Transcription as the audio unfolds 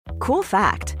Cool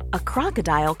fact, a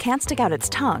crocodile can't stick out its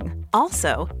tongue.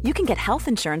 Also, you can get health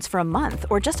insurance for a month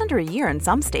or just under a year in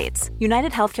some states.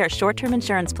 United Healthcare short-term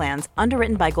insurance plans,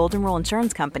 underwritten by Golden Rule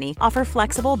Insurance Company, offer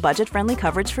flexible, budget-friendly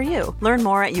coverage for you. Learn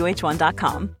more at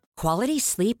uh1.com. Quality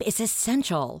sleep is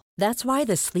essential. That's why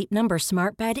the Sleep Number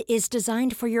Smart Bed is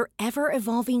designed for your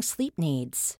ever-evolving sleep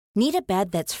needs. Need a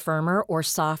bed that's firmer or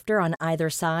softer on either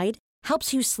side?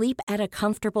 Helps you sleep at a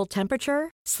comfortable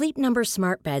temperature? Sleep Number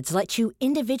Smart Beds let you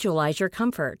individualize your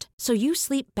comfort so you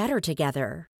sleep better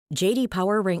together. J.D.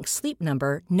 Power ranks Sleep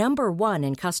Number number 1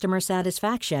 in customer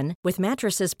satisfaction with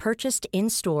mattresses purchased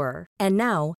in-store. And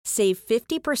now, save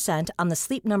 50% on the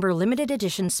Sleep Number Limited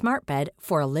Edition Smart Bed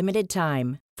for a limited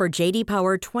time. For J.D.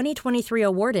 Power 2023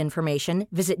 award information,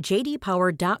 visit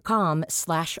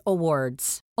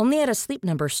jdpower.com/awards. Only at a Sleep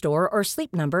Number store or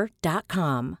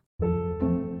sleepnumber.com.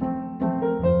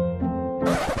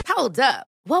 Hold up.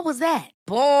 What was that?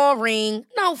 Boring.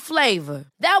 No flavor.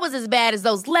 That was as bad as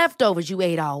those leftovers you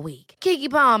ate all week. Keke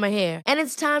Palmer here, and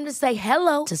it's time to say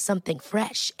hello to something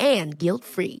fresh and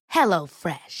guilt-free. Hello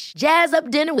Fresh. Jazz up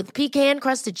dinner with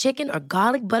pecan-crusted chicken or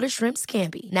garlic butter shrimp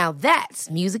scampi. Now that's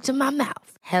music to my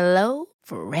mouth. Hello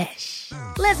Fresh.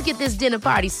 Let's get this dinner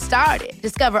party started.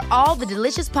 Discover all the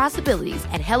delicious possibilities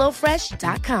at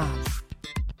hellofresh.com.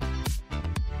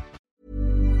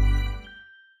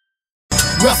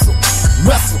 Wrestle,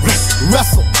 wrestle,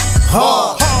 wrestle,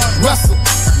 hard, wrestle,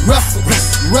 wrestle,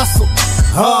 wrestle,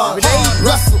 hard,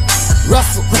 wrestle,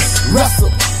 wrestle, wrestle,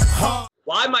 hard.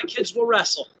 Why My Kids Will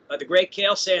Wrestle by the great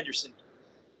Cael Sanderson.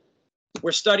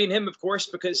 We're studying him, of course,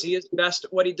 because he is the best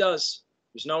at what he does.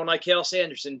 There's no one like Cael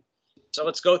Sanderson. So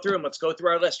let's go through him. Let's go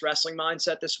through our list. Wrestling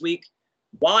Mindset this week.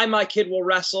 Why My Kid Will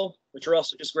Wrestle, which are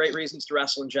also just great reasons to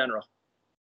wrestle in general.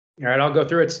 All right, I'll go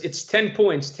through it. It's 10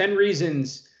 points, 10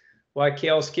 reasons why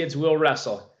Cael's kids will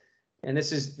wrestle. And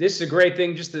this is a great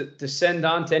thing just to send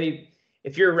on to any,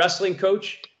 if you're a wrestling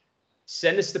coach,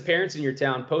 send this to parents in your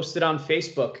town, post it on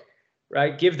Facebook,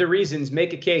 right? Give the reasons,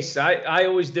 make a case. I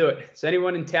always do it. It's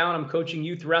anyone in town, I'm coaching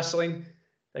youth wrestling.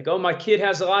 Like, oh, my kid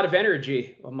has a lot of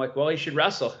energy. I'm like, well, he should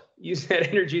wrestle. Use that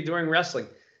energy during wrestling.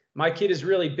 My kid is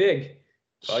really big.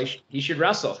 Well, he should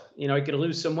wrestle. You know, he could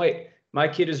lose some weight. My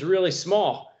kid is really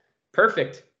small.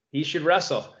 Perfect. He should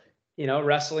wrestle. You know,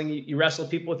 wrestling, you wrestle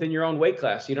people within your own weight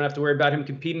class. You don't have to worry about him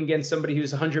competing against somebody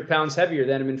who's 100 pounds heavier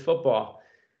than him in football.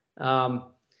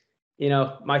 You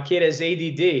know, my kid has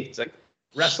ADD. It's like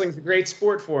wrestling's a great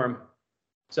sport for him.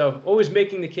 So always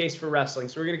making the case for wrestling.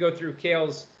 So we're going to go through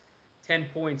Cael's 10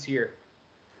 points here.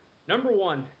 Number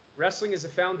 1, wrestling is a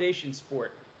foundation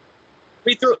sport.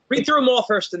 Read through them all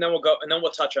first, and then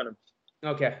we'll touch on them.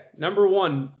 Okay. Number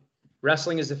 1,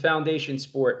 wrestling is a foundation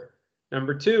sport.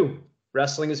 Number 2,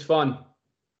 wrestling is fun.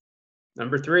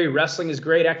 Number 3, wrestling is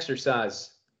great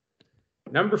exercise.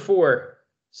 Number 4,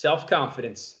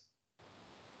 self-confidence.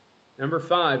 Number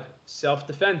 5,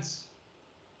 self-defense.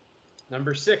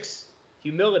 Number 6,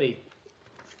 humility.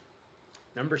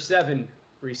 Number 7,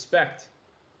 respect.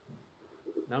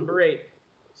 Number 8,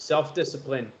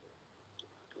 self-discipline.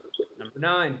 Number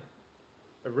 9,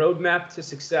 a roadmap to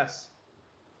success.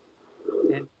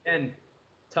 And 10,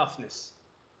 toughness.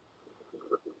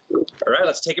 All right,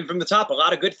 let's take it from the top. A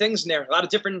lot of good things in there. A lot of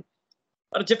different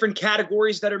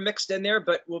categories that are mixed in there,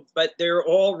 but they're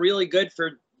all really good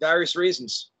for various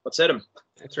reasons. Let's hit them.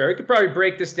 That's right. We could probably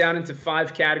break this down into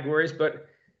 5 categories, but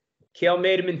Cael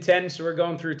made them in 10, so we're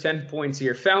going through 10 points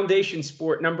here. Foundation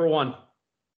sport, number 1.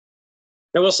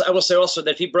 I will say also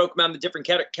that if he broke them down the different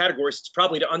categories, it's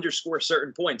probably to underscore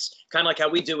certain points, kind of like how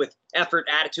we do with effort,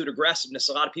 attitude, aggressiveness.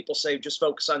 A lot of people say just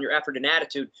focus on your effort and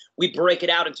attitude. We break it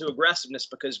out into aggressiveness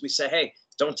because we say, hey,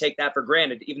 don't take that for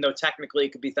granted, even though technically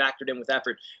it could be factored in with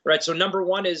effort. All right, so number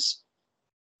 1 is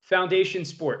foundation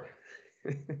sport.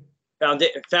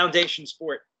 Foundation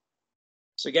sport.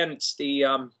 So again, it's the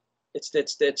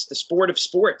sport of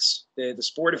sports, the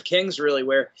sport of kings, really,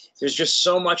 where there's just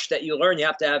so much that you learn. You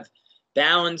have to have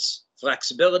balance,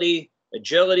 flexibility,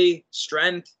 agility,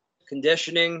 strength,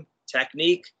 conditioning,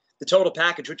 technique, the total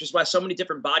package, which is why so many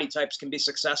different body types can be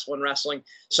successful in wrestling,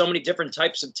 so many different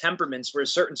types of temperaments,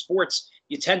 whereas certain sports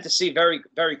you tend to see very,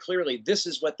 very clearly, this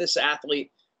is what this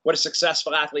athlete, what a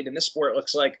successful athlete in this sport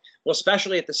looks like. Well,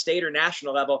 especially at the state or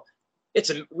national level, it's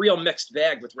a real mixed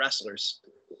bag with wrestlers.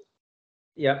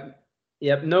 Yep.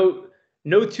 No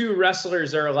 2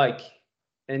 wrestlers are alike.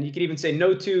 And you could even say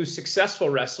no 2 successful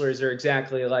wrestlers are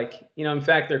exactly alike. You know, in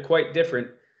fact, they're quite different.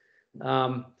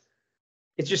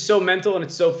 It's just so mental and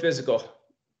it's so physical.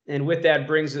 And with that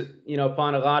brings,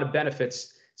 upon a lot of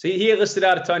benefits. So he listed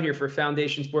out a ton here for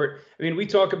foundation sport. I mean, we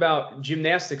talk about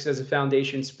gymnastics as a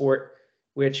foundation sport.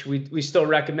 which we still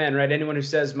recommend, right? Anyone who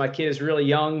says my kid is really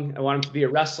young, I want him to be a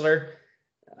wrestler,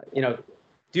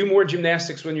 do more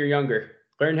gymnastics when you're younger.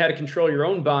 Learn how to control your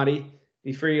own body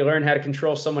before you learn how to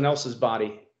control someone else's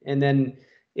body. And then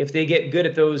if they get good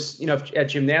at those, at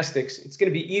gymnastics, it's going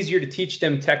to be easier to teach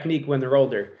them technique when they're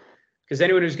older. Because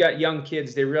anyone who's got young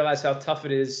kids, they realize how tough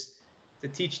it is to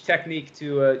teach technique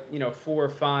to a 4,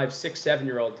 5, 6,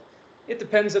 7-year-old. It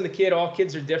depends on the kid. All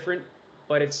kids are different,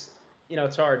 but it's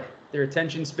hard. Their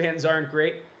attention spans aren't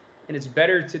great, and it's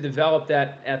better to develop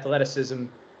that athleticism,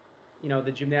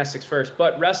 the gymnastics first.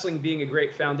 But wrestling being a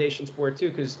great foundation sport too,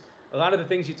 because a lot of the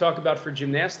things you talk about for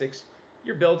gymnastics,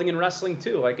 you're building in wrestling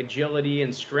too, like agility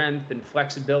and strength and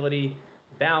flexibility,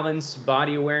 balance,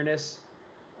 body awareness.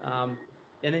 And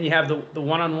then you have the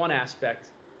one-on-one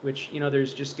aspect, which,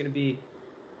 there's just going to be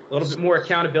a little bit more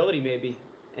accountability maybe,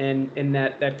 and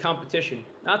that competition.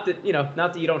 Not that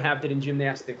you don't have that in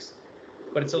gymnastics,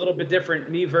 but it's a little bit different,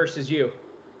 me versus you.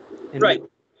 And right.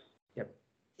 Yep.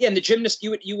 Yeah, and the gymnast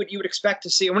you would expect to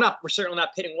see. We're certainly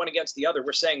not pitting one against the other.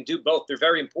 We're saying do both. They're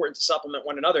very important to supplement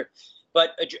one another.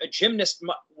 But a gymnast,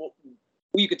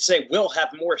 you could say, will have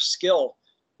more skill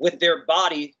with their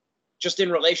body just in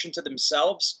relation to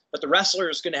themselves. But the wrestler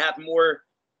is going to have more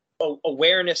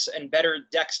awareness and better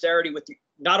dexterity with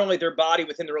not only their body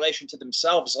within the relation to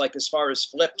themselves, like as far as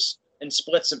flips and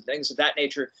splits and things of that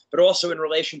nature, but also in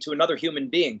relation to another human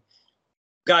being.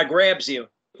 Guy grabs you.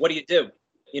 What do?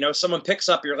 Someone picks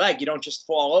up your leg. You don't just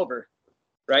fall over,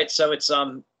 right? So it's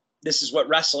this is what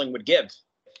wrestling would give.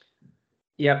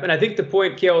 Yeah, and I think the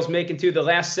point Kale was making too, the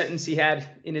last sentence he had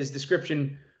in his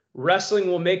description, wrestling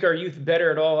will make our youth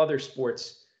better at all other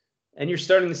sports. And you're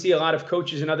starting to see a lot of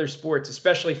coaches in other sports,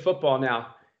 especially football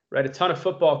now, right? A ton of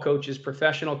football coaches,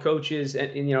 professional coaches,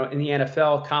 and in the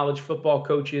NFL, college football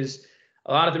coaches.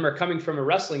 A lot of them are coming from a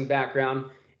wrestling background.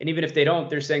 And even if they don't,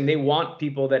 they're saying they want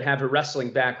people that have a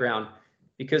wrestling background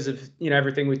because of,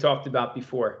 everything we talked about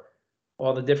before,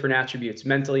 all the different attributes,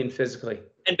 mentally and physically.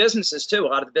 And businesses too. A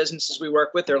lot of the businesses we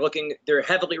work with, they're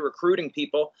heavily recruiting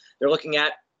people. They're looking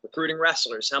at recruiting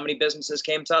wrestlers. How many businesses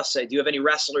came to us say, do you have any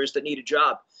wrestlers that need a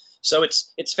job? So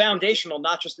it's foundational,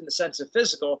 not just in the sense of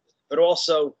physical, but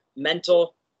also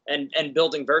mental and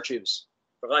building virtues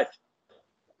for life.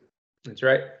 That's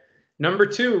right. Number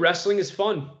 2, wrestling is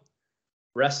fun.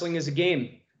 Wrestling is a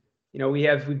game.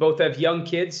 We both have young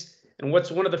kids, and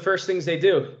what's one of the first things they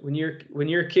do when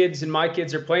your kids and my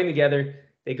kids are playing together?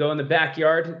 They go in the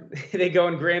backyard. They go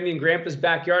in Grammy and Grandpa's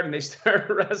backyard, and they start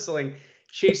wrestling,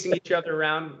 chasing each other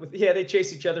around. They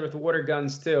chase each other with water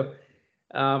guns too.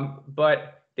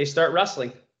 But they start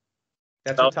wrestling.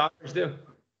 That's what toddlers do.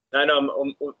 I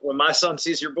know. When my son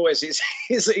sees your boys, he's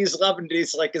loving it.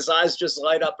 He's like, his eyes just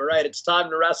light up. All right, it's time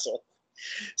to wrestle.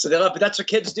 So they love it. That's what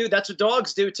kids do. That's what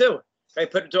dogs do too.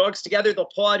 Right? Put dogs together. They'll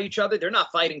paw at each other. They're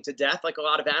not fighting to death like a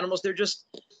lot of animals. They're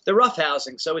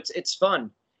roughhousing. So it's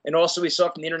fun. And also we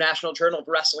saw from the International Journal of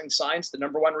Wrestling Science, the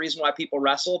number one reason why people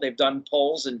wrestle, they've done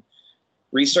polls and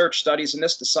research studies in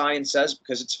this, the science says,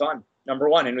 because it's fun. Number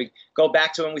one. And we go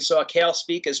back to when we saw Kale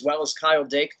speak as well as Kyle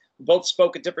Dake, who both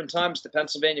spoke at different times at the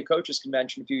Pennsylvania Coaches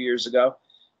Convention a few years ago,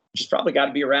 which is probably got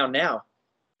to be around now.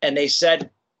 And they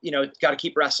said, got to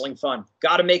keep wrestling fun.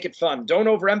 Got to make it fun. Don't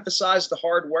overemphasize the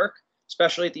hard work,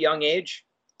 especially at the young age.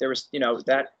 There was,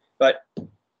 but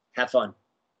have fun.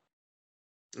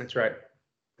 That's right.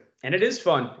 And it is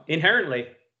fun inherently,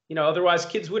 otherwise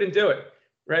kids wouldn't do it,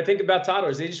 right? Think about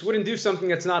toddlers. They just wouldn't do something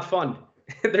that's not fun.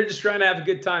 They're just trying to have a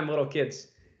good time, little kids.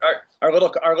 Our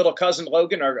little cousin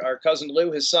Logan, our cousin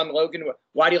Lou, his son Logan,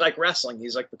 why do you like wrestling?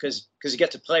 He's like, because you get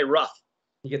to play rough.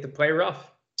 You get to play rough.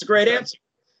 It's a great answer.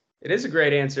 It is a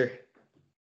great answer.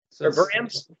 So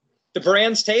the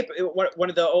Brands tape, one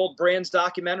of the old Brands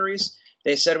documentaries,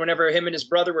 they said whenever him and his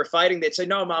brother were fighting, they'd say,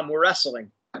 "No, Mom, we're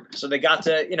wrestling." So they got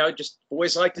to, just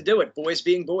boys like to do it. Boys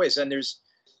being boys, and there's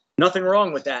nothing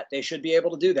wrong with that. They should be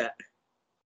able to do that.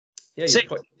 Yeah,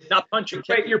 not punching.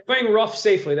 You're playing rough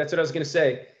safely. That's what I was going to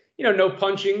say. No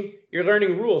punching. You're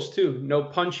learning rules too. No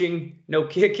punching, no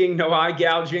kicking, no eye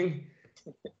gouging.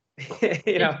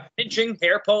 Pinching,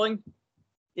 hair pulling.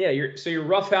 Yeah, you're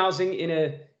roughhousing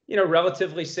in a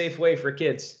relatively safe way for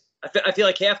kids. I feel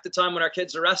like half the time when our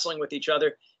kids are wrestling with each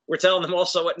other, we're telling them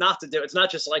also what not to do. It's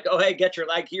not just like, oh, hey, get your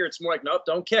leg here. It's more like, nope,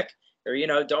 don't kick, or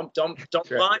don't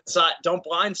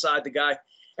blindside the guy.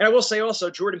 And I will say also,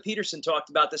 Jordan Peterson talked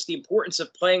about this, the importance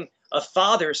of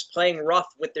fathers playing rough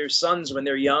with their sons when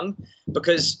they're young,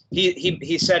 because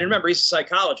he said, and remember, he's a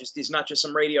psychologist. He's not just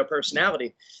some radio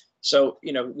personality. So,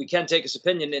 we can take his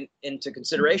opinion into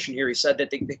consideration here. He said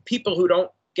that the people who don't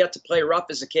get to play rough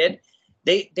as a kid,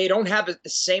 they don't have the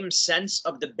same sense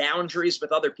of the boundaries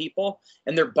with other people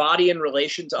and their body in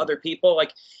relation to other people.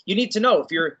 Like, you need to know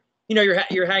if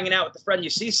you're hanging out with a friend, you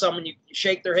see someone, you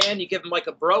shake their hand, you give them like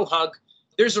a bro hug.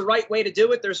 There's a right way to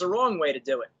do it. There's a wrong way to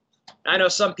do it. I know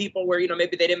some people where,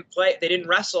 maybe they didn't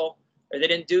wrestle, or they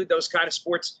didn't do those kind of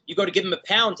sports. You go to give them a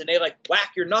pound and they like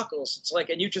whack your knuckles. It's like,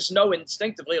 and you just know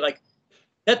instinctively, like,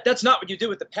 that's not what you do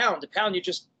with the pound. The pound,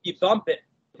 you bump it.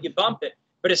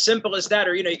 But as simple as that,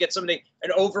 or, you get somebody,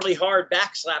 an overly hard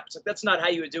back slap. It's like, that's not how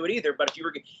you would do it either. But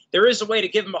there is a way to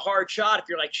give them a hard shot. If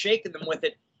you're like shaking them with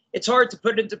it, it's hard to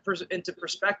put it into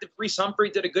perspective. Reese Humphrey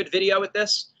did a good video with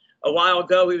this a while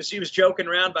ago. He was joking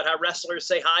around about how wrestlers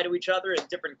say hi to each other in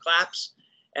different claps.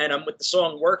 And with the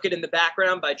song Work It in the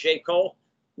background by J. Cole,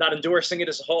 not endorsing it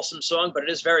as a wholesome song, but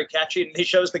it is very catchy. And he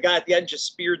shows the guy at the end just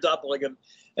spear doubling him.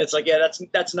 It's like, yeah,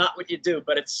 that's not what you do,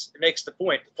 but it makes the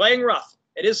point. Playing rough.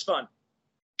 It is fun.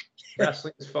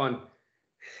 Wrestling is fun.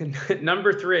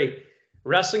 Number 3,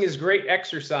 wrestling is great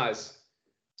exercise.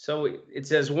 So it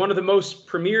says one of the most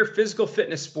premier physical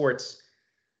fitness sports.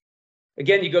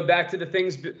 Again, you go back to the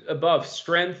things above: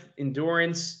 strength,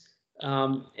 endurance,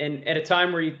 and at a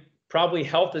time where probably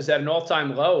health is at an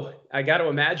all-time low. I got to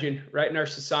imagine, right, in our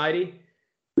society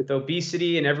with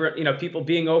obesity and people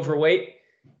being overweight,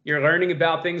 you're learning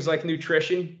about things like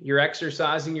nutrition, you're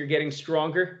exercising, you're getting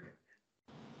stronger.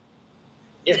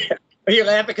 Yeah. Are you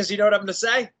laughing because you know what I'm going to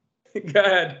say? Go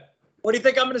ahead. What do you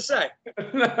think I'm going to say?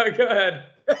 No, go ahead.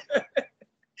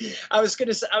 I was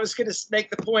going to make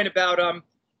the point about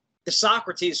the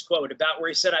Socrates quote about where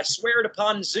he said, "I swear it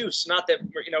upon Zeus." Not that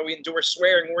we endorse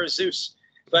swearing, we're Zeus,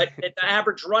 but the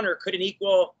average runner couldn't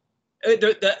equal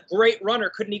the great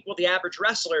runner couldn't equal the average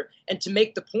wrestler. And to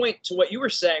make the point to what you were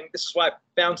saying, this is why it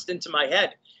bounced into my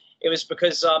head. It was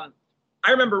because I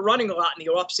remember running a lot in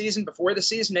the off season before the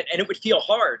season, and it would feel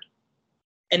hard.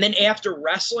 And then after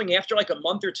wrestling, after like a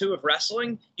month or two of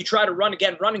wrestling, you try to run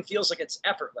again. Running feels like it's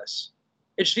effortless.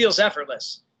 It just feels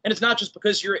effortless. And it's not just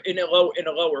because you're in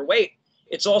a lower weight.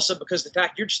 It's also because the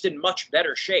fact you're just in much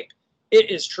better shape. It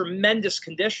is tremendous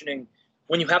conditioning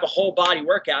when you have a whole body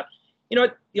workout.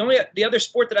 The other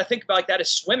sport that I think about like that is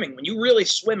swimming. When you really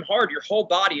swim hard, your whole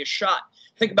body is shot.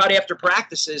 Think about after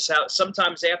practices, how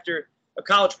sometimes after a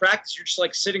college practice, you're just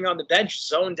like sitting on the bench,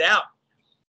 zoned out.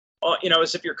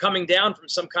 As if you're coming down from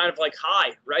some kind of like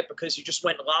high, right? Because you just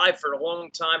went live for a long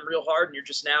time, real hard, and you're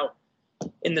just now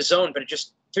in the zone. But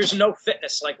there's no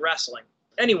fitness like wrestling.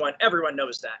 Everyone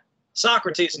knows that.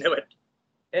 Socrates knew it.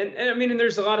 And I mean, and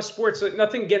there's a lot of sports. Like,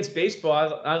 nothing against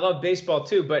baseball. I love baseball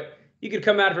too, but you could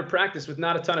come out of a practice with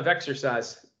not a ton of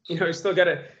exercise. You still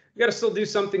gotta still do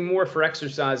something more for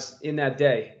exercise in that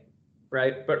day,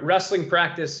 right? But wrestling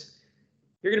practice,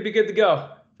 you're gonna be good to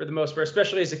go for the most part,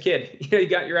 especially as a kid. You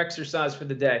got your exercise for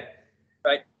the day.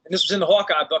 Right. And this was in the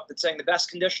Hawkeye book that's saying the best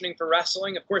conditioning for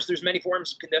wrestling. Of course, there's many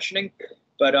forms of conditioning,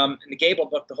 but in the Gable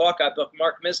book, the Hawkeye book,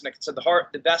 Mark Misnick said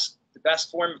the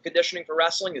best form of conditioning for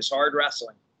wrestling is hard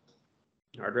wrestling.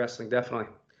 Hard wrestling, definitely.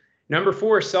 Number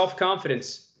 4,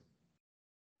 self-confidence.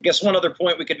 I guess one other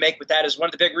point we could make with that is one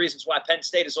of the big reasons why Penn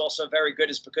State is also very good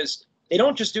is because they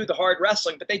don't just do the hard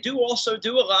wrestling, but they do also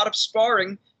do a lot of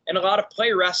sparring and a lot of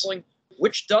play wrestling,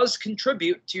 which does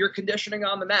contribute to your conditioning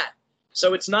on the mat.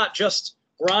 So it's not just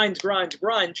grind,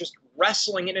 just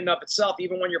wrestling in and of itself.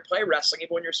 Even when you're play wrestling,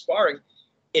 even when you're sparring,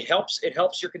 it helps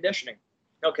your conditioning.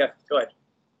 Okay, go ahead.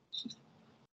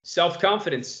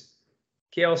 Self-confidence.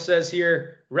 Kale says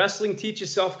here, wrestling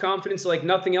teaches self-confidence like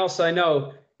nothing else I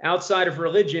know outside of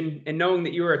religion and knowing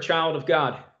that you are a child of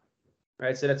God.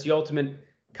 Right? So that's the ultimate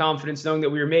confidence, knowing that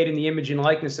we were made in the image and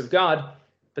likeness of God.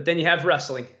 But then you have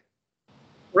wrestling.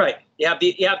 Right. You have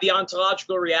the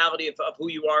ontological reality of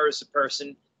who you are as a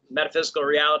person, metaphysical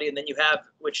reality, and then you have,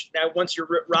 which now once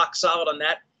you're rock solid on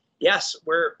that, yes,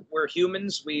 we're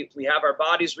humans. We have our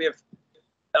bodies. We have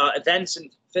events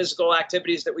and physical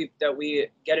activities that we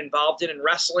get involved in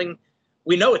wrestling.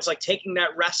 We know it's like taking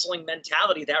that wrestling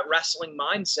mentality, that wrestling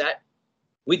mindset.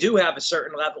 We do have a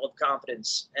certain level of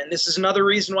confidence. And this is another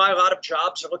reason why a lot of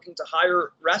jobs are looking to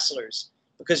hire wrestlers,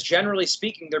 because generally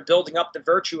speaking, they're building up the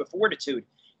virtue of fortitude.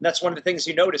 And that's one of the things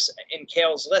you notice in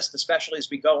Kale's list, especially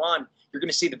as we go on. You're going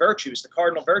to see the virtues, the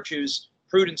cardinal virtues: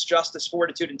 prudence, justice,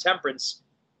 fortitude, and temperance.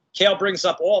 Kale brings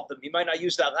up all of them. He might not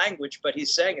use that language, but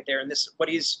he's saying it there. And this, what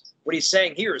he's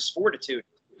saying here is fortitude.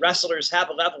 Wrestlers have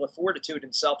a level of fortitude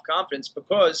and self-confidence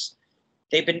because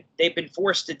they've been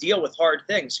forced to deal with hard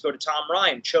things. Go to Tom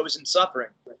Ryan, chosen suffering.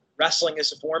 Wrestling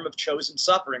is a form of chosen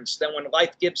suffering. So then when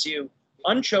life gives you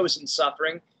unchosen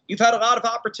suffering, you've had a lot of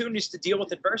opportunities to deal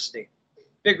with adversity.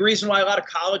 Big reason why a lot of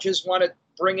colleges want to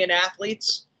bring in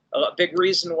athletes. A big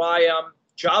reason why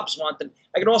jobs want them.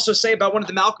 I can also say about one of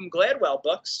the Malcolm Gladwell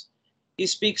books, he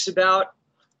speaks about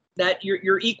that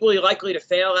you're equally likely to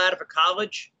fail out of a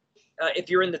college if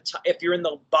you're in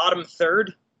the bottom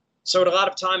third. So at a lot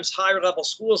of times, higher level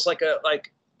schools like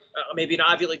maybe an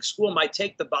Ivy League school might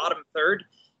take the bottom third.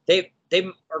 They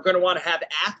are going to want to have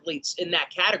athletes in that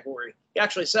category. He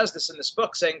actually says this in this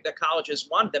book, saying that colleges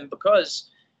want them because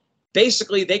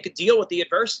basically they could deal with the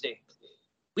adversity.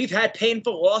 We've had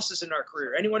painful losses in our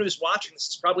career. Anyone who's watching this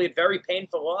has probably had very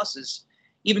painful losses,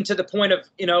 even to the point of,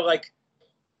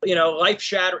 not life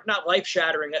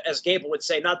shattering, as Gable would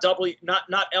say, not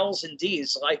L's and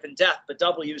D's, life and death, but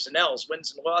W's and L's,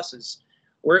 wins and losses,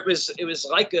 where it was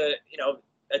like a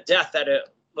death at a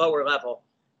lower level.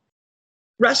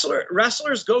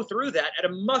 Wrestlers go through that at a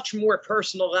much more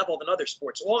personal level than other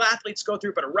sports. All athletes go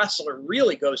through, but a wrestler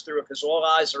really goes through it because all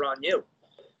eyes are on you.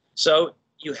 So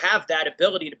you have that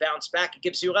ability to bounce back. It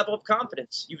gives you a level of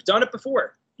confidence. You've done it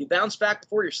before. You bounced back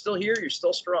before. You're still here. You're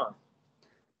still strong.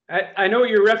 I know what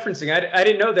you're referencing. I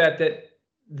didn't know that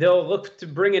they'll look to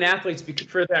bring in athletes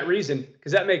for that reason,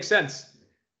 because that makes sense,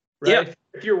 right? Yeah.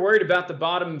 If you're worried about the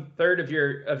bottom third of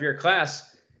your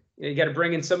class, you got to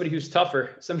bring in somebody who's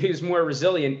tougher, somebody who's more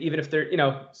resilient, even if they're,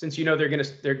 since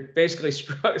they're basically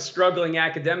struggling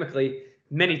academically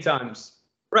many times.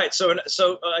 Right. So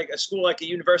like a school like a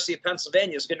University of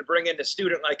Pennsylvania is going to bring in a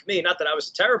student like me. Not that I was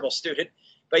a terrible student,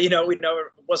 but we know it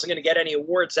wasn't going to get any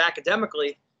awards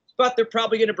academically. But they're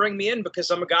probably going to bring me in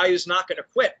because I'm a guy who's not going to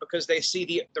quit because they see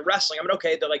the wrestling. I mean,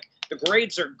 okay, the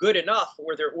grades are good enough,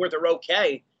 or they're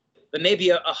okay, but maybe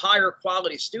a higher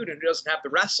quality student who doesn't have the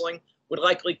wrestling would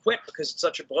likely quit because it's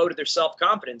such a blow to their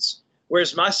self-confidence.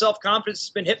 Whereas my self-confidence has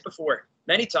been hit before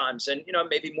many times, and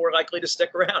maybe more likely to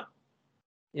stick around.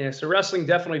 Yeah, so wrestling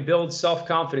definitely builds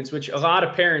self-confidence, which a lot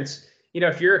of parents,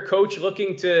 if you're a coach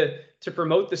looking to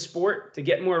promote the sport, to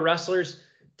get more wrestlers,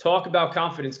 talk about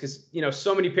confidence, because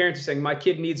so many parents are saying my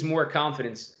kid needs more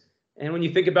confidence. And when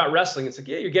you think about wrestling, it's like,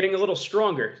 yeah, you're getting a little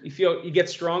stronger. You get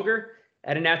stronger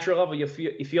at a natural level. You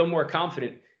feel more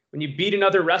confident when you beat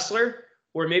another wrestler,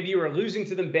 or maybe you were losing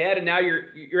to them bad and now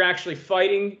you're actually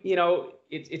fighting.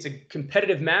 It's a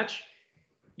competitive match.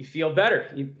 You feel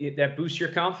better. That boosts your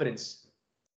confidence.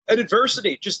 And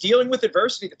adversity, just dealing with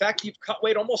adversity. The fact that you've cut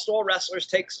weight, almost all wrestlers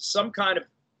take some kind of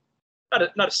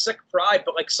not a sick pride,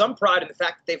 but like some pride in the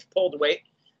fact that they've pulled weight,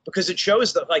 because it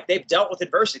shows that they've dealt with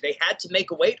adversity. They had to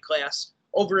make a weight class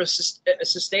over a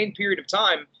sustained period of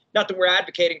time. Not that we're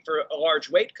advocating for a large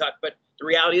weight cut, but the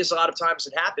reality is a lot of times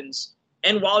it happens.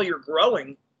 And while you're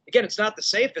growing, again, it's not the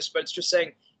safest, but it's just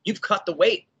saying you've cut the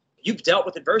weight. You've dealt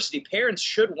with adversity. Parents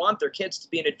should want their kids to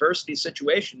be in adversity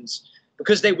situations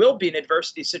because they will be in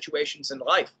adversity situations in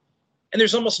life. And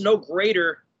there's almost no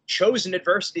greater chosen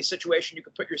adversity situation you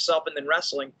could put yourself in than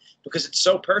wrestling, because it's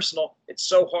so personal, it's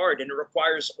so hard, and it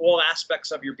requires all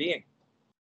aspects of your being.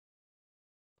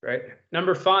 Right.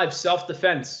 Number 5,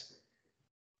 self-defense.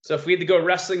 So if we had to go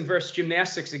wrestling versus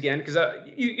gymnastics again, because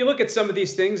you look at some of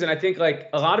these things, and I think a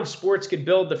lot of sports could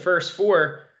build the first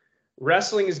 4.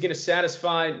 Wrestling is going to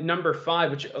satisfy number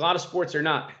 5, which a lot of sports are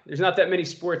not. There's not that many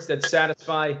sports that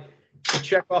satisfy to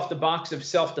check off the box of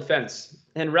self-defense,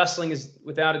 and wrestling is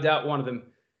without a doubt one of them.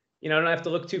 Don't have to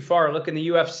look too far. Look in the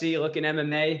UFC, look in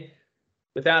MMA.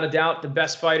 Without a doubt, the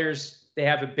best fighters, they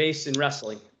have a base in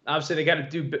wrestling. Obviously, they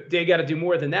got to do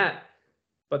more than that.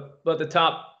 But the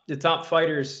top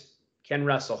fighters can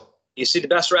wrestle. You see the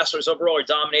best wrestlers overall are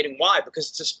dominating. Why? Because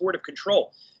it's a sport of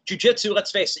control. Jiu-jitsu,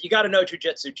 let's face it, you got to know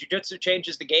jiu-jitsu. Jiu-jitsu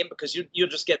changes the game because you'll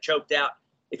just get choked out.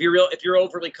 If you're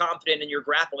overly confident in your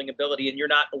grappling ability and you're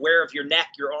not aware of your neck,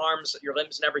 your arms, your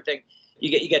limbs, and everything,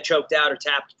 you get choked out or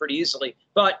tapped pretty easily.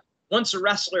 But once a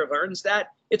wrestler learns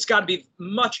that, it's got to be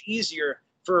much easier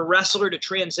for a wrestler to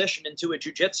transition into a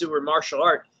jiu-jitsu or martial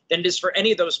art than it is for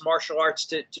any of those martial arts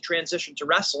to transition to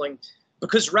wrestling,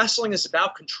 because wrestling is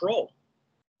about control.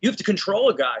 You have to control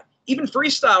a guy. Even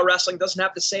freestyle wrestling doesn't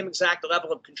have the same exact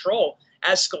level of control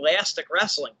as scholastic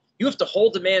wrestling. You have to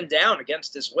hold a man down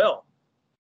against his will.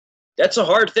 That's a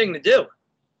hard thing to do.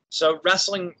 So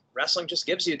wrestling just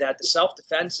gives you that. The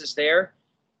self-defense is there,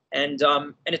 and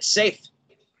it's safe.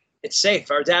 It's safe.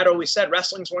 Our dad always said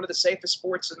wrestling's one of the safest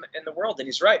sports in the world, and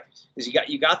he's right. Because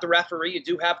you got the referee, you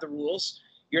do have the rules.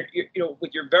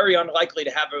 You're very unlikely to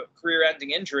have a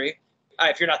career-ending injury.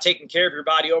 If you're not taking care of your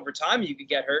body over time, you could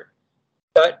get hurt.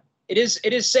 But it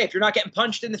is safe. You're not getting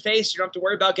punched in the face. You don't have to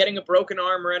worry about getting a broken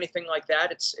arm or anything like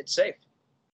that. It's safe.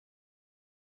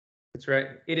 That's right.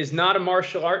 It is not a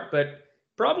martial art, but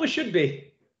probably should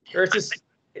be. Or it's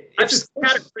just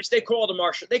categories. They call it a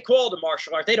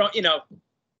martial art. They don't,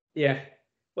 Yeah.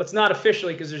 Well, it's not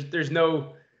officially because there's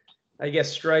no I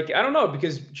guess strike. I don't know,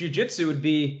 because jiu-jitsu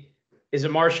is a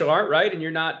martial art, right? And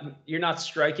you're not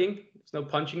striking. There's no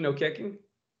punching, no kicking.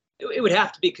 It would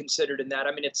have to be considered in that.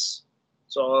 I mean, it's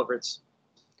all over.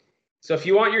 So if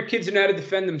you want your kids to know how to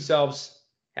defend themselves,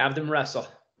 have them wrestle.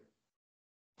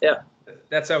 Yeah.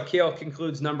 That's how Kale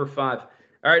concludes number 5. All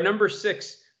right, number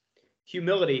 6,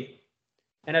 humility.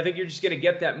 And I think you're just going to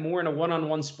get that more in a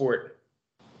one-on-one sport,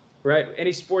 right?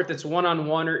 Any sport that's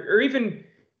one-on-one, or even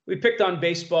we picked on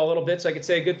baseball a little bit, so I could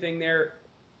say a good thing there.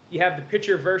 You have the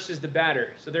pitcher versus the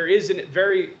batter. So there's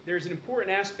an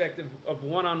important aspect of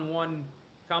one-on-one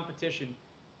competition.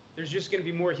 There's just going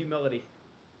to be more humility,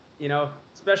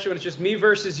 especially when it's just me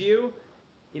versus you.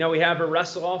 We have a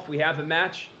wrestle off, we have a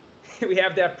match, we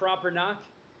have that proper knock,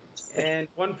 and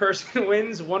one person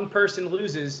wins, one person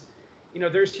loses.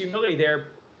 There's humility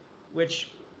there,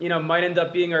 which, might end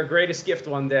up being our greatest gift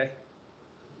one day.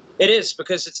 It is,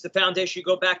 because it's the foundation. You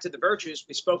go back to the virtues.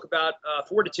 We spoke about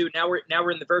fortitude. Now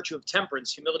we're in the virtue of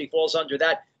temperance. Humility falls under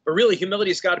that. But really,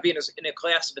 humility has got to be in a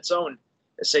class of its own.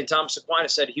 As St. Thomas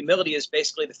Aquinas said, humility is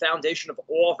basically the foundation of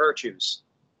all virtues,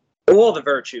 all the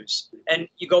virtues. And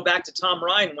you go back to Tom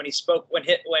Ryan when he spoke, when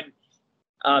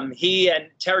he and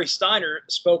Terry Steiner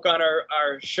spoke on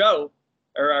our show,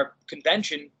 or our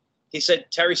convention. He said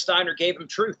Terry Steiner gave him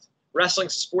truth.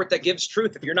 Wrestling's a sport that gives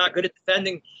truth. If you're not good at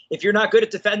defending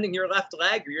your left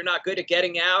leg, or you're not good at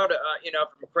getting out,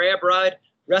 from a crab ride,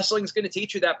 wrestling's going to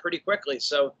teach you that pretty quickly.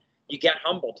 So you get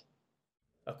humbled.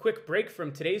 A quick break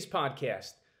from today's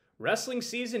podcast. Wrestling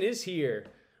season is here.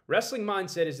 Wrestling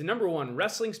Mindset is the #1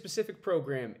 wrestling-specific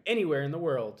program anywhere in the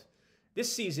world.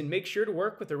 This season, make sure to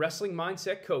work with a wrestling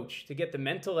mindset coach to get the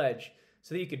mental edge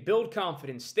so that you can build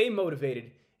confidence, stay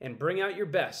motivated, and bring out your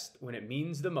best when it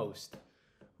means the most.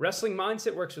 Wrestling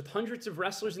Mindset works with hundreds of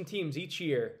wrestlers and teams each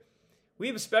year. We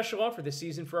have a special offer this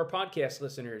season for our podcast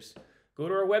listeners. Go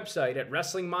to our website at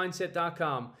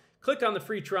wrestlingmindset.com, click on the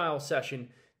free trial session,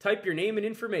 type your name and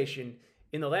information.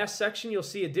 In the last section, you'll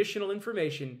see additional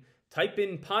information. Type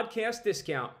in podcast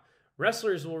discount.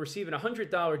 Wrestlers will receive a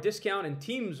 $100 discount, and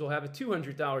teams will have a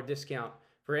 $200 discount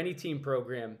for any team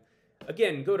program.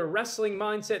 Again, go to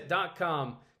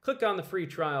wrestlingmindset.com, click on the free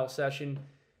trial session,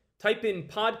 type in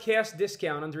podcast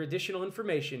discount under additional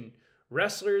information.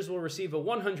 Wrestlers will receive a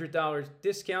 $100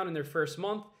 discount in their first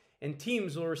month, and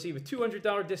teams will receive a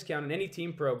 $200 discount in any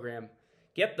team program.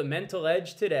 Get the mental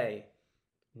edge today.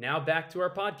 Now back to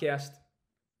our podcast.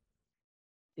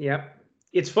 Yep.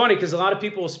 It's funny because a lot of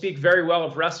people will speak very well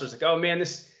of wrestlers. Like, oh man,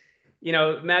 this,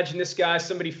 imagine this guy,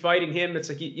 somebody fighting him. It's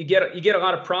like you get a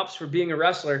lot of props for being a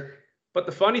wrestler. But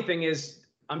the funny thing is,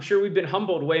 I'm sure we've been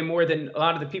humbled way more than a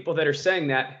lot of the people that are saying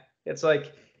that. It's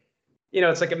like,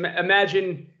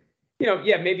 imagine,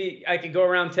 maybe I could go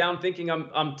around town thinking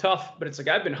I'm tough, but it's like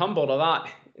I've been humbled a lot.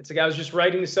 It's like I was just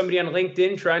writing to somebody on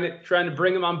LinkedIn trying to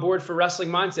bring him on board for Wrestling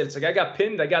Mindset. It's like I got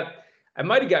pinned. I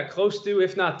might have got close to,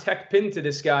 if not tech pinned to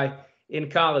this guy in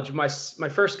college, my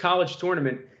first college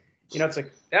tournament. It's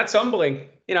like, that's humbling.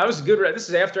 I was good. This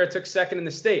is after I took second in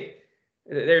the state.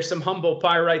 There's some humble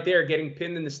pie right there, getting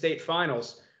pinned in the state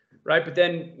finals, right? But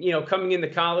then, coming into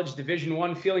college, Division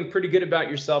I, feeling pretty good about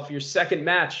yourself. Your second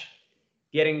match,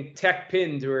 getting tech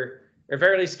pinned, or at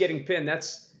very least getting pinned.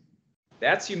 That's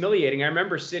humiliating. I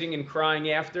remember sitting and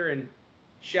crying after, and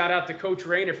shout out to Coach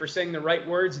Rayner for saying the right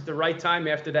words at the right time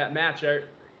after that match.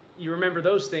 You remember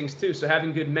those things too. So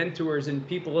having good mentors and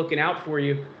people looking out for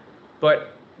you,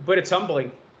 but it's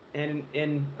humbling.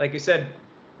 And like I said,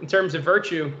 in terms of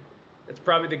virtue, that's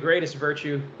probably the greatest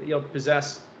virtue that you'll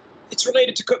possess. It's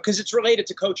related to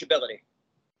coachability.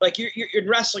 Like you're in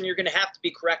wrestling, you're going to have to be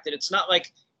corrected. It's not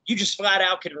like you just flat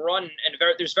out can run, and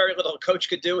there's very little a coach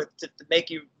could do to make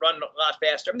you run a lot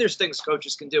faster. I mean, there's things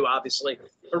coaches can do, obviously.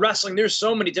 But wrestling, there's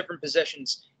so many different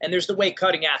positions, and there's the weight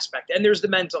cutting aspect, and there's the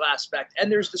mental aspect,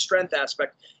 and there's the strength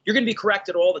aspect. You're going to be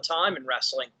corrected all the time in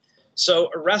wrestling. So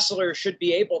a wrestler should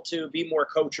be able to be more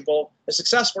coachable. A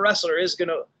successful wrestler is going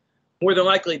to more than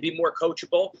likely be more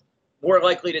coachable, more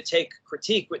likely to take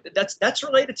critique. That's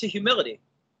related to humility.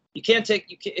 If you can't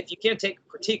take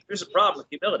critique, there's a problem with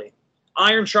humility.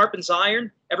 Iron sharpens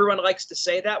iron. Everyone likes to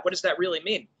say that. What does that really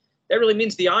mean? That really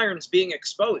means the iron's being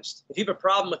exposed. If you have a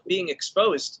problem with being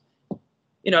exposed,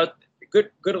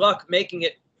 good luck making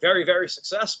it very, very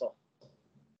successful.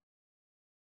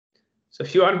 So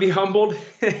if you want to be humbled,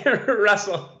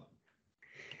 wrestle.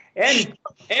 And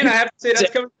I have to say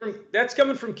that's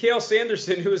coming from Cale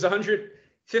Sanderson, who is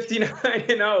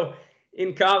 159-0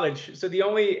 in college. So the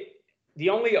only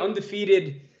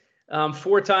undefeated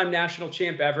 4-time national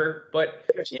champ ever. But,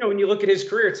 when you look at his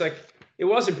career, it's like it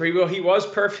wasn't pretty well. He was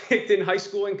perfect in high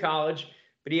school and college,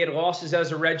 but he had losses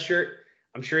as a redshirt.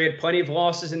 I'm sure he had plenty of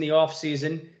losses in the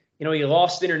offseason. You know, he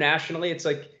lost internationally. It's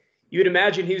like you would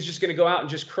imagine he was just going to go out and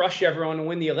just crush everyone and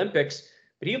win the Olympics.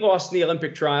 But he lost in the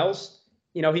Olympic trials.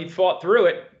 You know, he fought through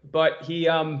it. But he,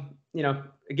 you know,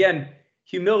 again,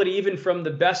 humility even from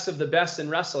the best of the best in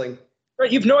wrestling.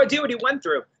 Right, you've no idea what he went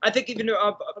through. I think even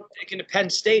taking to Penn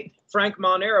State, Frank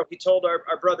Monero, he told our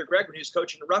brother Greg when he was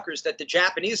coaching the Rutgers that the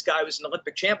Japanese guy who was an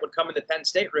Olympic champ would come in the Penn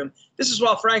State room. This is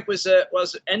while Frank was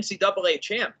NCAA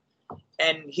champ,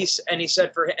 and he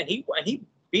said he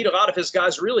beat a lot of his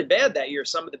guys really bad that year,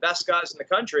 some of the best guys in the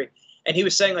country. And he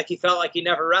was saying like he felt like he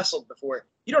never wrestled before.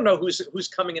 You don't know who's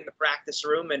coming in the practice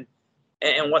room and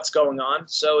what's going on.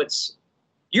 So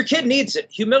your kid needs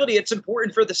it. Humility, it's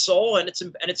important for the soul, and it's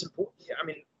important. I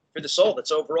mean, for the soul,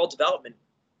 that's overall development.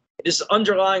 It is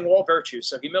underlying all virtues.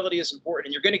 So humility is important,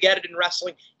 and you're going to get it in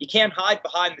wrestling. You can't hide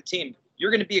behind the team.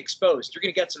 You're going to be exposed. You're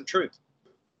going to get some truth.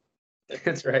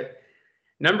 That's right.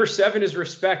 Number 7 is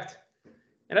respect.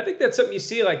 And I think that's something you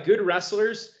see, like good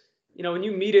wrestlers, you know, when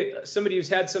you meet somebody who's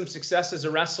had some success as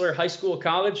a wrestler, high school,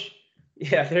 college.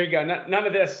 Yeah, there you go. None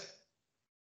of this.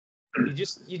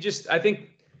 You just, I think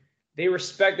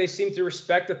they seem to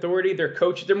respect authority. They're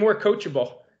more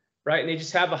coachable, right? And they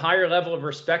just have a higher level of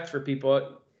respect for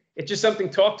people. It's just something,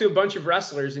 talk to a bunch of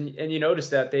wrestlers and you notice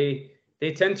that they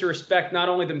tend to respect not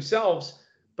only themselves,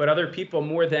 but other people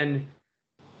more than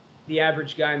the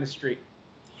average guy in the street.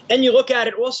 And you look at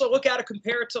it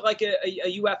compare it to like a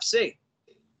UFC,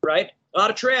 right? A lot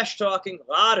of trash talking.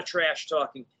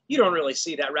 You don't really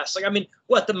see that wrestling. I mean,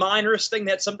 the Miners thing,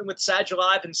 they had something with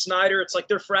Sadulaev and Snyder. It's like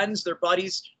they're friends, they're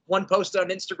buddies. One posted on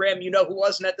Instagram, you know who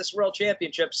wasn't at this World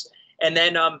Championships. And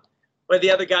then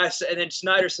the other guy said, and then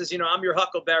Snyder says, you know, I'm your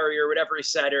Huckleberry or whatever he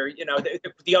said, or, you know,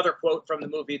 the other quote from the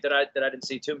movie that I didn't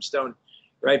see, Tombstone,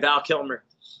 right? Val Kilmer.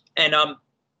 And,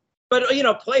 but, you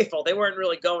know, playful. They weren't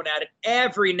really going at it.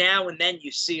 Every now and then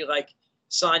you see like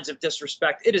signs of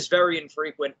disrespect. It is very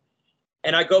infrequent.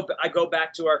 And I go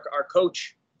back to our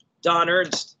coach, Don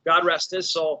Ernst, God rest his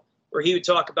soul, where he would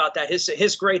talk about that.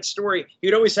 His great story. He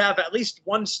would always have at least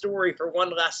one story for one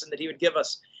lesson that he would give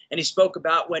us. And he spoke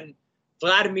about when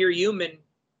Vladimir Uman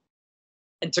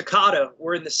and Takada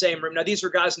were in the same room. Now, these were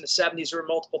guys in the 70s who were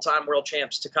multiple-time world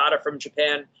champs. Takada from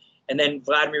Japan and then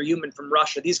Vladimir Uman from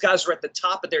Russia. These guys were at the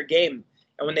top of their game.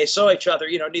 And when they saw each other,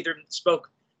 you know, neither spoke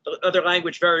the other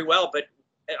language very well, but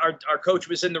our coach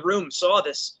was in the room, saw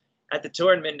this at the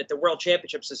tournament, at the World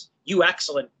Championships, says, "You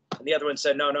excellent." And the other one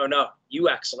said, no, you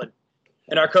excellent.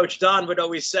 And our coach, Don, would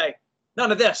always say,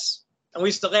 none of this. And we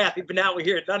used to laugh. Even now we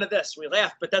hear it, none of this. We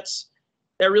laugh, but that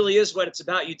really is what it's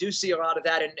about. You do see a lot of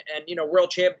that. And you know,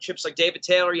 World Championships like David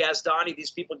Taylor, Yazdani,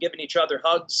 these people giving each other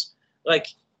hugs. Like,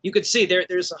 you could see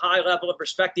there's a high level of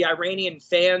respect. The Iranian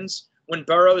fans, when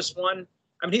Burroughs won,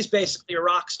 I mean, he's basically a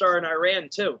rock star in Iran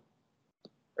too,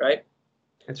 right?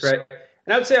 That's right.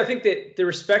 And I would say I think that the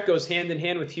respect goes hand in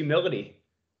hand with humility.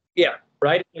 Yeah.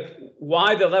 Right? Like,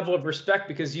 why the level of respect?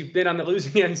 Because you've been on the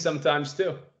losing end sometimes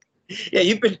too. Yeah,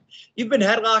 you've been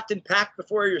headlocked and packed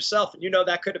before yourself, and you know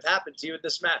that could have happened to you in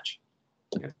this match.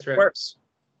 That's right. Worse.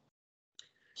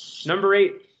 Number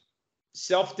 8,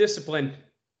 self-discipline.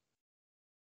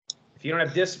 If you don't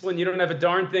have discipline, you don't have a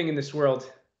darn thing in this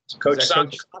world. Coach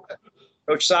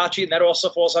Sachi, and that also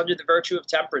falls under the virtue of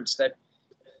temperance, that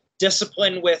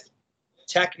discipline with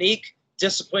technique,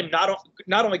 discipline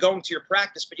not only going to your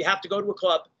practice, but you have to go to a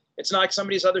club. It's not like some of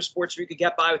these other sports where you could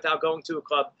get by without going to a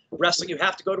club. Wrestling, you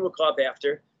have to go to a club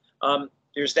after.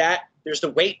 There's that. There's the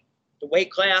weight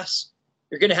class.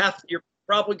 You're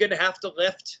probably going to have to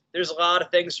lift. There's a lot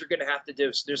of things you're going to have to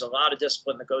do. So there's a lot of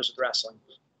discipline that goes with wrestling.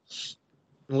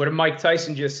 What did Mike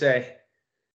Tyson just say?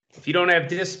 If you don't have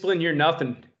discipline, you're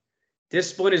nothing.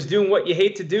 Discipline is doing what you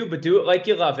hate to do, but do it like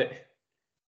you love it.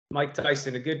 Mike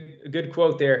Tyson, a good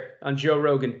quote there on Joe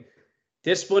Rogan.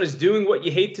 Discipline is doing what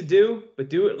you hate to do, but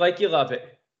do it like you love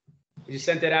it. We just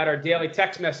sent that out, our daily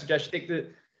text message. I should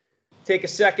take a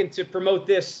second to promote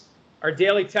this. Our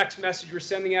daily text message, we're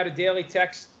sending out a daily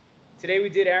text. Today we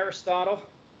did Aristotle,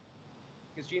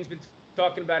 because Gene's been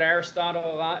talking about Aristotle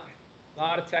a lot. A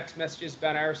lot of text messages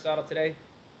about Aristotle today.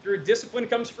 Through discipline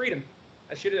comes freedom.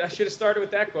 I should have started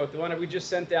with that quote, the one that we just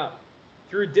sent out.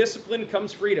 Through discipline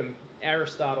comes freedom,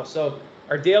 Aristotle. So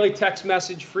our daily text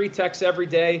message, free text every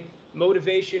day,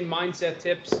 motivation, mindset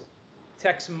tips.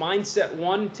 Text mindset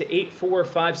 1 to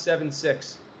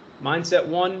 84576. Mindset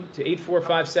 1 to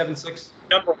 84576.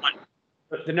 Number 1.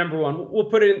 The number 1. We'll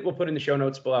put it in the show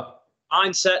notes below.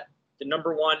 Mindset, the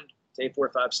number 1 to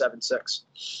 84576.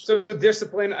 So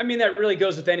discipline, I mean, that really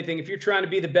goes with anything. If you're trying to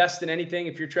be the best in anything,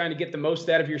 if you're trying to get the most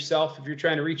out of yourself, if you're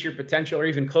trying to reach your potential or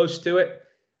even close to it,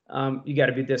 you got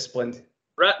to be disciplined.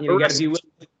 You got to be willing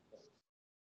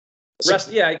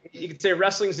Yeah, you could say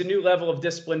wrestling's a new level of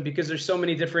discipline because there's so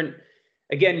many different.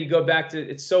 Again, you go back to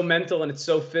it's so mental and it's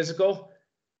so physical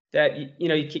that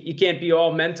you can't be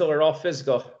all mental or all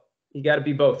physical. You got to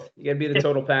be both. You got to be the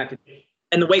total package.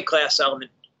 And the weight class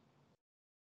element.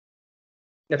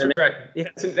 That's right. Yeah,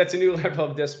 that's a new level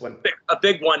of discipline. A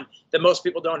big one that most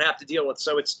people don't have to deal with.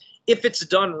 So if it's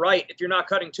done right, if you're not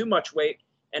cutting too much weight,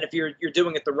 and if you're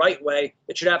doing it the right way,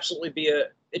 it should absolutely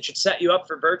it should set you up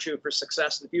for virtue, for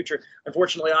success in the future.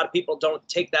 Unfortunately, a lot of people don't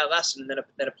take that lesson and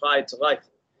then apply it to life.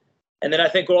 And then I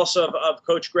think also of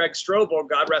Coach Greg Strobel,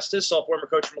 God rest his soul, former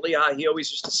coach from Lehigh. He always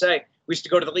used to say, we used to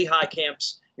go to the Lehigh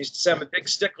camps. He used to say, I'm a big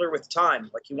stickler with time.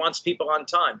 Like, he wants people on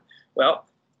time. Well,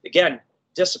 again,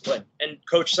 discipline. And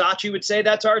Coach Sachi would say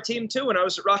that to our team too. When I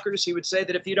was at Rutgers, he would say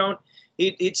that if you don't,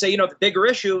 he'd say, the bigger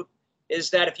issue is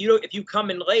that if you come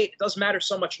in late, it doesn't matter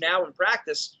so much now in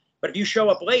practice, but if you show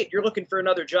up late, you're looking for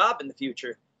another job in the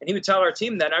future. And he would tell our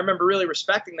team that. And I remember really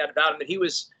respecting that about him, that he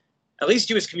was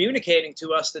communicating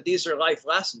to us that these are life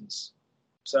lessons.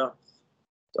 So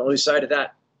don't lose sight of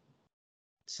that.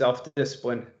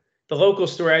 Self-discipline. The local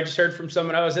story I just heard from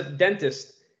someone, I was at the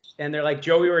dentist, and they're like,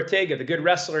 Joey Ortega, the good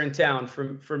wrestler in town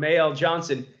from A.L.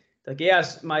 Johnson. Like,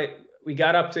 yes, we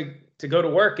got up to go to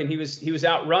work, and he was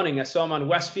out running. I saw him on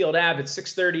Westfield Ave at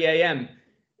 6:30 a.m.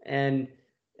 And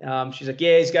she's like,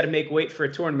 yeah, he's got to make weight for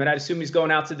a tournament. I'd assume he's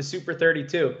going out to the Super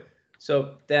 32.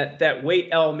 So that weight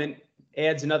element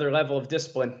adds another level of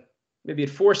discipline. Maybe it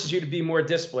forces you to be more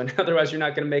disciplined. Otherwise, you're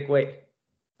not going to make weight.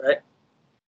 Right.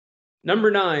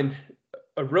 Number 9,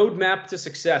 a roadmap to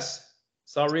success.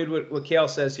 So I'll read what Cale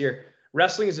says here.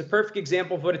 Wrestling is a perfect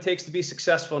example of what it takes to be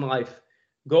successful in life.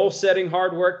 Goal setting,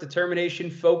 hard work,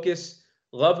 determination, focus,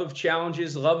 love of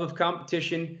challenges, love of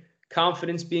competition,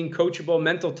 confidence, being coachable,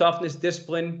 mental toughness,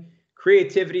 discipline,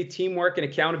 creativity, teamwork, and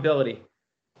accountability.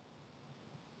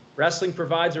 Wrestling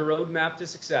provides a roadmap to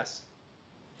success.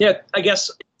 Yeah, I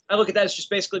guess I look at that as just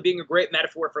basically being a great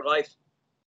metaphor for life.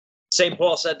 St.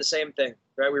 Paul said the same thing,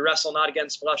 right? We wrestle not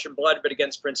against flesh and blood, but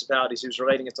against principalities. He was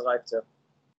relating it to life too.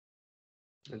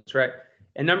 That's right.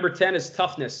 And number 10 is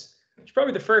toughness. It's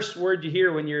probably the first word you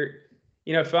hear when you're,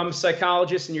 if I'm a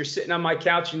psychologist and you're sitting on my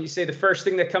couch and you say the first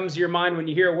thing that comes to your mind when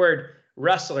you hear a word,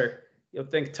 wrestler, you'll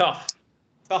think tough,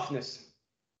 toughness.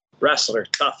 Wrestler,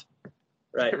 tough,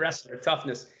 right? Wrestler,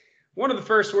 toughness. One of the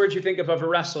first words you think of a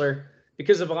wrestler,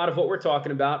 because of a lot of what we're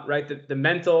talking about, right? The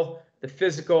mental, the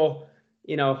physical,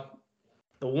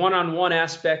 the one-on-one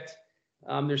aspect.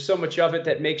 There's so much of it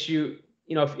that makes you,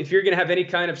 if you're going to have any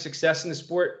kind of success in the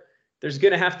sport, there's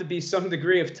going to have to be some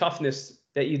degree of toughness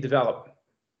that you develop.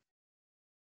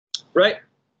 Right.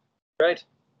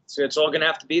 So it's all going to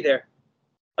have to be there.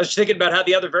 I was just thinking about how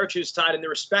the other virtues tied, and the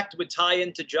respect would tie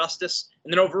into justice,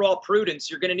 and then overall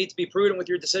prudence. You're going to need to be prudent with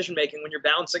your decision making when you're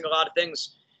balancing a lot of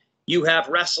things. You have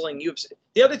wrestling.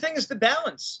 The other thing is the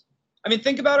balance. I mean,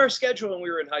 think about our schedule when we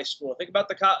were in high school. Think about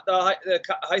the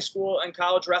high school and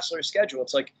college wrestler schedule.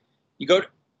 It's like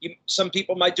some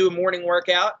people might do a morning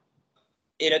workout,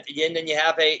 and at the end, then you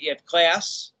have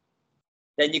class.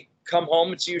 Then you come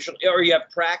home. It's usually, or you have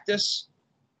practice.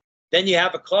 Then you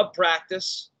have a club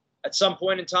practice. At some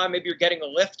point in time, maybe you're getting a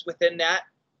lift within that.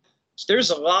 So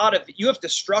there's a lot of, you have to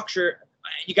structure.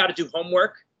 You got to do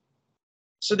homework.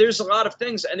 So there's a lot of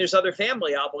things, and there's other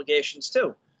family obligations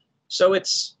too. So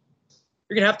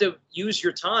you're going to have to use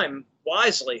your time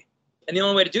wisely. And the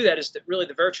only way to do that is really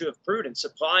the virtue of prudence,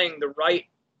 applying the right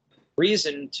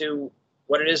reason to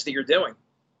what it is that you're doing.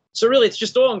 So really, it's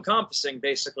just all encompassing,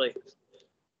 basically.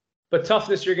 But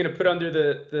toughness, you're going to put under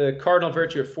the cardinal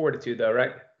virtue of fortitude, though,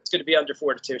 right? It's going to be under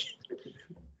fortitude.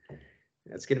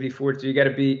 That's going to be fortitude. You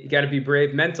got to be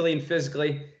brave mentally and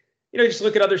physically. Just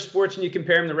look at other sports and you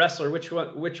compare them to wrestler.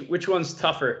 Which one's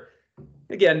tougher?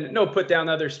 Again, no put down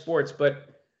other sports,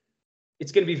 but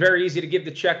it's going to be very easy to give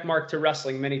the check mark to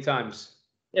wrestling many times.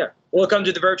 Yeah. Well, look,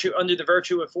 under the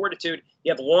virtue of fortitude,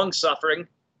 you have long suffering,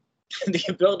 the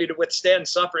ability to withstand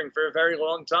suffering for a very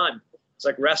long time. It's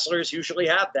like wrestlers usually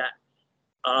have that.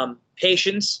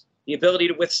 Patience, the ability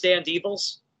to withstand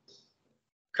evils,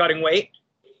 cutting weight,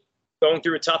 going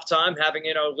through a tough time, having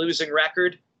a losing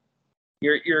record.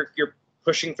 You're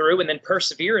pushing through, and then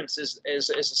perseverance is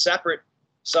a separate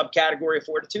subcategory of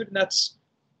fortitude, and that's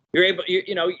you're able.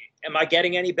 Am I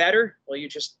getting any better? Well, you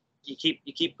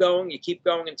keep going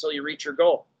until you reach your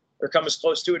goal or come as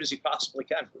close to it as you possibly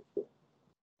can.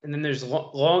 And then there's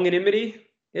longanimity.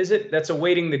 Is it? That's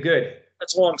awaiting the good.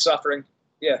 That's long suffering.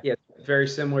 Yeah. Yeah. Very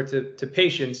similar to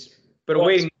patience, but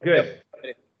awaiting the good.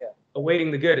 Yeah.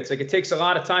 Awaiting the good. It's like it takes a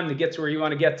lot of time to get to where you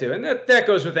want to get to, and that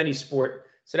goes with any sport.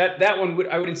 So that one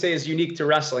I wouldn't say is unique to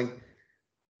wrestling.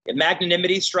 And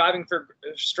magnanimity, striving for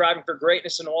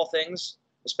greatness in all things,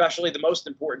 especially the most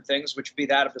important things, which would be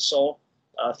that of the soul,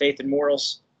 faith and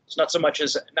morals. It's not much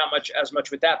as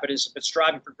much with that, but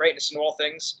striving for greatness in all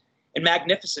things. And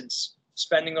magnificence,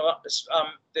 spending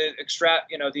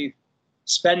the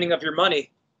spending of your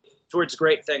money towards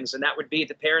great things, and that would be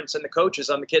the parents and the coaches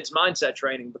on the kids' mindset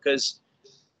training. Because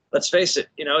let's face it,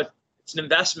 it's an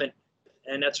investment,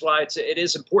 and that's why it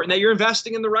is important that you're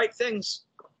investing in the right things.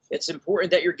 It's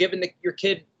important that you're giving your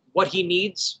kid what he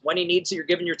needs when he needs it. You're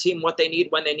giving your team what they need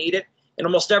when they need it. And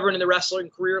almost everyone in the wrestling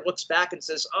career looks back and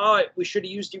says, "Oh, we should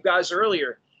have used you guys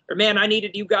earlier," or "Man, I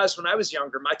needed you guys when I was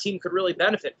younger. My team could really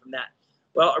benefit from that."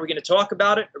 Well, are we going to talk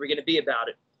about it? Or are we going to be about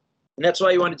it? And that's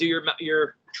why you want to do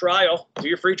your trial, do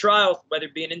your free trial, whether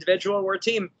it be an individual or a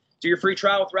team. Do your free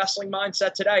trial with Wrestling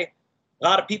Mindset today. A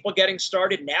lot of people getting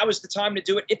started. Now is the time to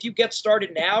do it. If you get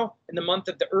started now in the month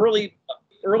of the early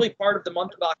part of the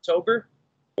month of October,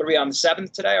 what are we on the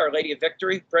 7th today? Our Lady of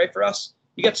Victory, pray for us.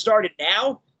 You get started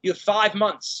now, you have 5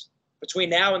 months between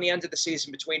now and the end of the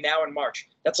season, between now and March.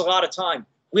 That's a lot of time.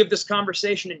 We have this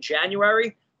conversation in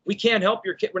January. We can't help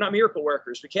your kid. We're not miracle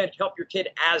workers. We can't help your kid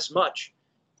as much.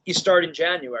 You start in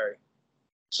January.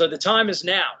 So the time is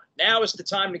now. Now is the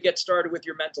time to get started with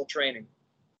your mental training.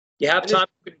 You have time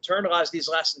to internalize these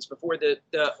lessons before the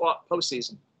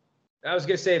postseason. I was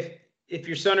going to say, if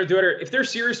your son or daughter, if they're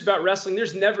serious about wrestling,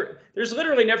 there's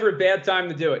literally never a bad time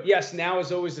to do it. Yes, now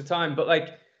is always the time. But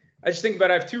I just think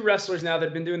about it. I have 2 wrestlers now that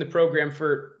have been doing the program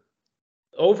for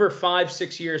over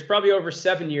 5-6 years, probably over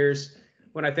 7 years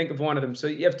when I think of one of them. So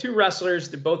you have 2 wrestlers.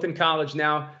 They're both in college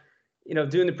now,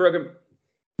 doing the program.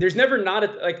 There's never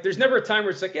a time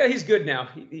where it's like, yeah, he's good now.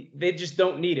 They just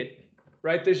don't need it,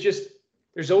 right?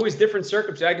 There's always different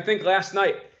circumstances. I can think last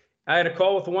night I had a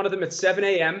call with one of them at 7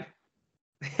 a.m.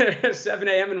 7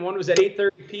 a.m. and one was at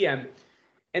 8:30 p.m.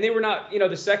 And they were not,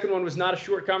 the second one was not a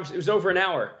short conversation. It was over an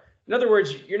hour. In other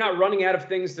words, you're not running out of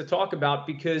things to talk about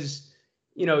because,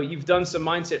 you've done some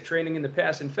mindset training in the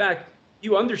past. In fact,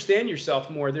 you understand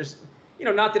yourself more. There's,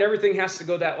 not that everything has to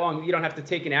go that long. You don't have to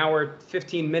take an hour,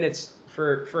 15 minutes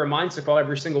for a mindset call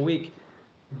every single week.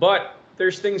 But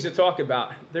there's things to talk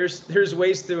about. There's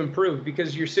ways to improve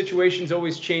because your situation's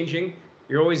always changing.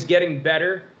 You're always getting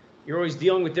better. You're always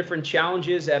dealing with different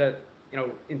challenges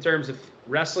in terms of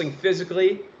wrestling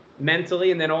physically,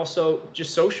 mentally, and then also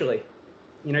just socially.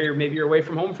 You're away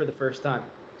from home for the first time.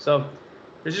 So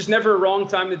there's just never a wrong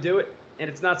time to do it. And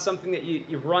it's not something that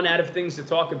you run out of things to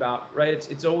talk about, right?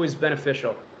 It's always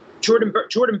beneficial.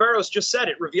 Jordan Burroughs just said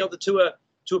it, revealed it to a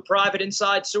private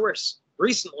inside source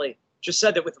recently. Just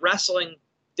said that with wrestling,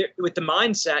 with the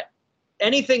mindset,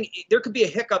 there could be a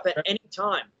hiccup at any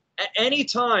time. At any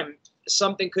time,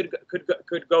 something could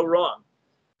go wrong.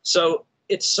 So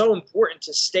it's so important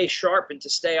to stay sharp and to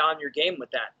stay on your game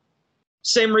with that.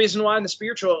 Same reason why in the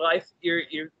spiritual life,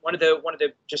 you're one of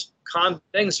the just common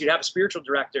things, you'd have a spiritual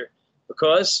director,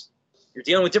 because you're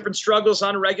dealing with different struggles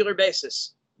on a regular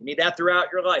basis. You need that throughout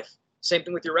your life. Same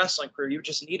thing with your wrestling career. You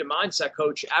just need a mindset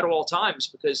coach at all times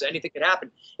because anything could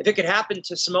happen. If it could happen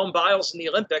to Simone Biles in the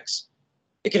Olympics,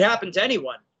 it could happen to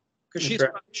anyone because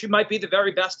she might be the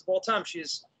very best of all time. She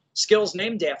has skills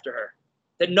named after her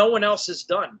that no one else has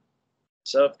done.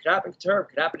 So if it could happen to her, it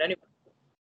could happen to anyone.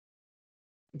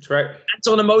 That's right.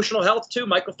 Mental and emotional health too.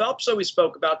 Michael Phelps always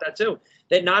spoke about that too.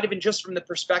 That not even just from the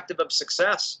perspective of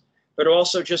success, but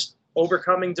also just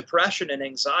overcoming depression and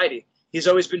anxiety. He's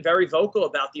always been very vocal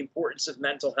about the importance of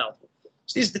mental health.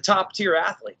 So these are the top tier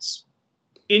athletes.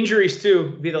 Injuries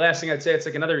too would be the last thing I'd say. It's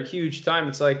like another huge time.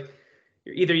 It's like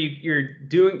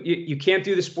you can't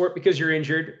do the sport because you're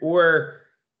injured, or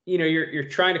you're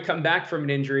trying to come back from an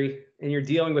injury and you're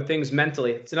dealing with things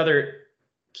mentally. It's another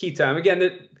key time.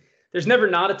 Again, there's never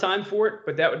not a time for it,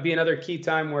 but that would be another key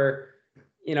time where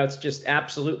it's just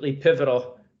absolutely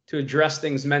pivotal to address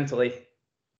things mentally.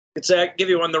 It's give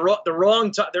you one the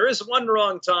wrong time. There is one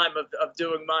wrong time of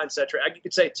doing mindset training. You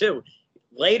could say 2,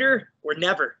 later or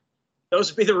never. Those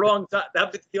would be the wrong time.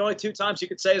 That would be the only 2 times you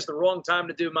could say is the wrong time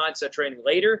to do mindset training,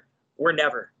 later or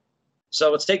never.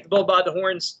 So let's take the bull by the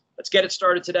horns. Let's get it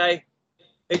started today.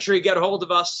 Make sure you get a hold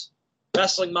of us.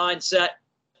 Wrestling Mindset,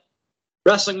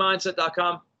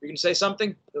 WrestlingMindset.com. You're going to say something?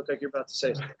 You look like you're about to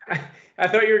say something. I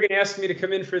thought you were going to ask me to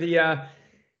come in for the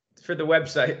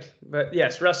website, but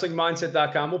yes,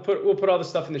 WrestlingMindset.com. We'll put all the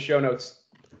stuff in the show notes.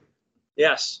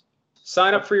 Yes.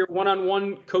 Sign up for your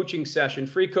one-on-one coaching session,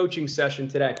 free coaching session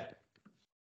today.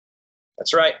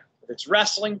 That's right. If it's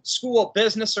wrestling, school,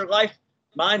 business, or life,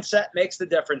 mindset makes the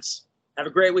difference. Have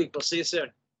a great week. We'll see you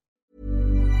soon.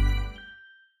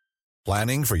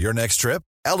 Planning for your next trip?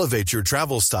 Elevate your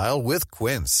travel style with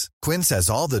Quince. Quince has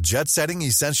all the jet-setting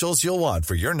essentials you'll want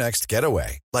for your next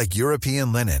getaway, like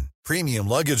European linen, premium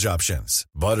luggage options,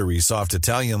 buttery soft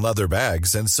Italian leather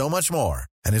bags, and so much more.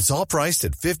 And it's all priced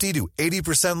at 50 to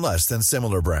 80% less than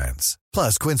similar brands.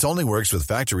 Plus, Quince only works with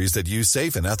factories that use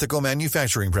safe and ethical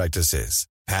manufacturing practices.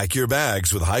 Pack your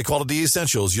bags with high-quality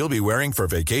essentials you'll be wearing for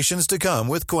vacations to come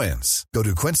with Quince. Go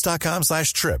to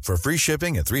quince.com/trip for free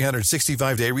shipping and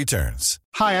 365-day returns.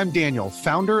 Hi, I'm Daniel,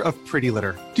 founder of Pretty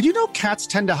Litter. Did you know cats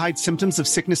tend to hide symptoms of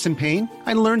sickness and pain?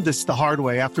 I learned this the hard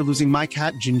way after losing my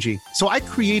cat, Gingy. So I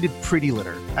created Pretty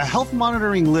Litter, a health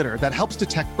monitoring litter that helps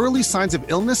detect early signs of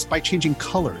illness by changing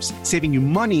colors, saving you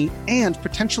money and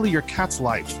potentially your cat's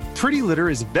life. Pretty Litter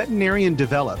is veterinarian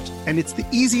developed, and it's the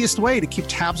easiest way to keep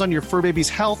tabs on your fur baby's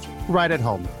health right at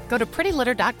home. Go to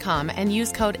prettylitter.com and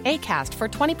use code ACAST for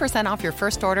 20% off your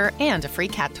first order and a free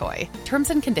cat toy. Terms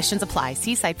and conditions apply.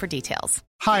 See site for details.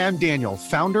 Hi, I'm Daniel,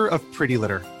 founder of Pretty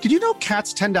Litter. Did you know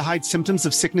cats tend to hide symptoms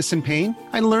of sickness and pain?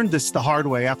 I learned this the hard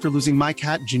way after losing my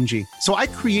cat, Gingy. So I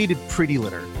created Pretty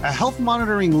Litter, a health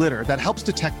monitoring litter that helps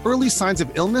detect early signs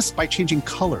of illness by changing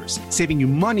colors, saving you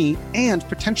money and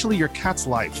potentially your cat's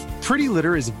life. Pretty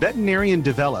Litter is veterinarian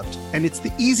developed, and it's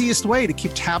the easiest way to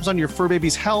keep tabs on your fur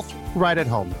baby's health right at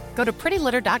home. Go to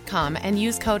prettylitter.com and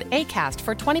use code ACAST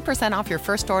for 20% off your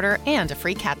first order and a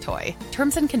free cat toy.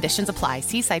 Terms and conditions apply.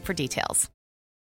 See site for details.